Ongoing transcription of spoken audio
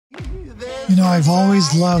I've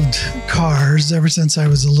always loved cars ever since I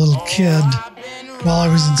was a little kid. While I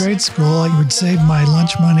was in grade school, I would save my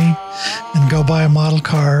lunch money and go buy a model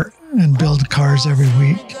car and build cars every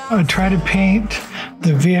week. I would try to paint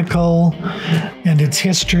the vehicle and its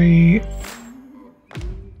history.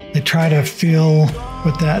 I try to feel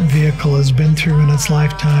what that vehicle has been through in its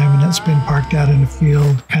lifetime, and it's been parked out in a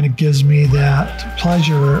field. Kind of gives me that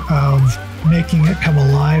pleasure of making it come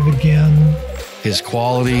alive again. His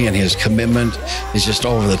quality and his commitment is just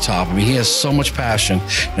over the top. I mean, he has so much passion.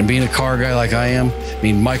 And being a car guy like I am,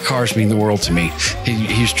 my cars mean the world to me.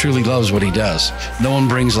 He truly loves what he does. No one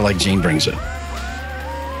brings it like Gene brings it.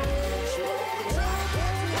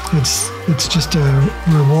 It's just a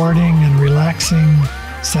rewarding and relaxing,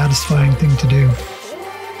 satisfying thing to do.